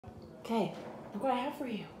Okay, look what I have for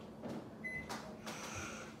you.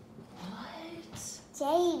 What?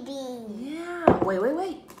 Jelly bean. Yeah.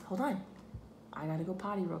 Wait. Hold on. I gotta go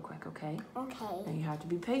potty real quick, okay? Okay. Now you have to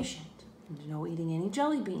be patient. No eating any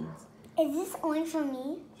jelly beans. Is this only for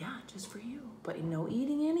me? Yeah, just for you. But no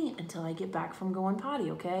eating any until I get back from going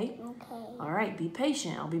potty, okay? Okay. All right, be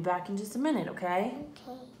patient. I'll be back in just a minute, okay?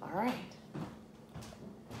 Okay. All right.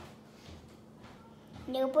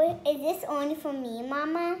 No, but is this only for me,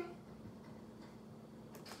 Mama?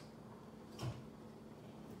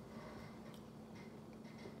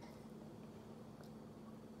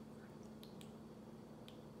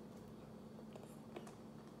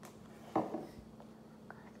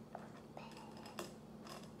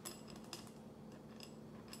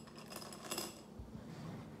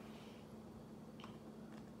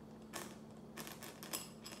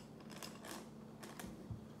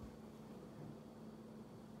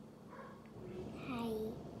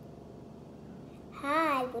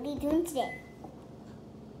 Hi, what are you doing today?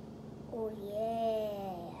 Oh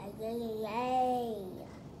yeah, yay.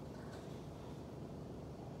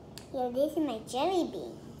 Yeah, these are my jelly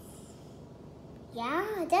beans.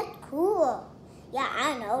 Yeah, that's cool. Yeah,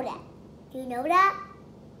 I know that. Do you know that?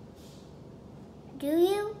 Do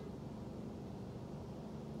you?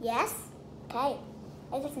 Yes? Okay,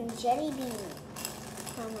 I got some jelly beans.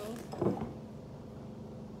 Mommy.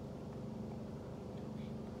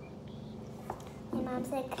 My mom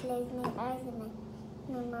said close my eyes and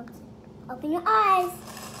my mom said open your eyes.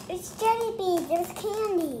 It's jelly beans. There's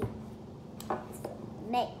candy.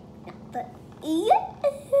 Make but yeah.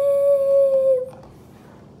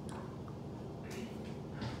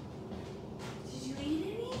 Did you eat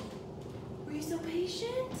any? Were you so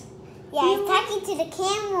patient? Yeah, I'm talking to the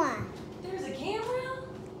camera. There's a camera?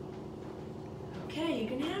 Okay, you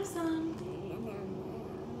can have some.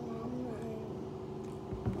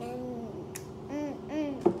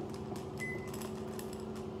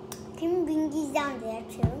 Can you bring these down there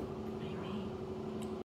too?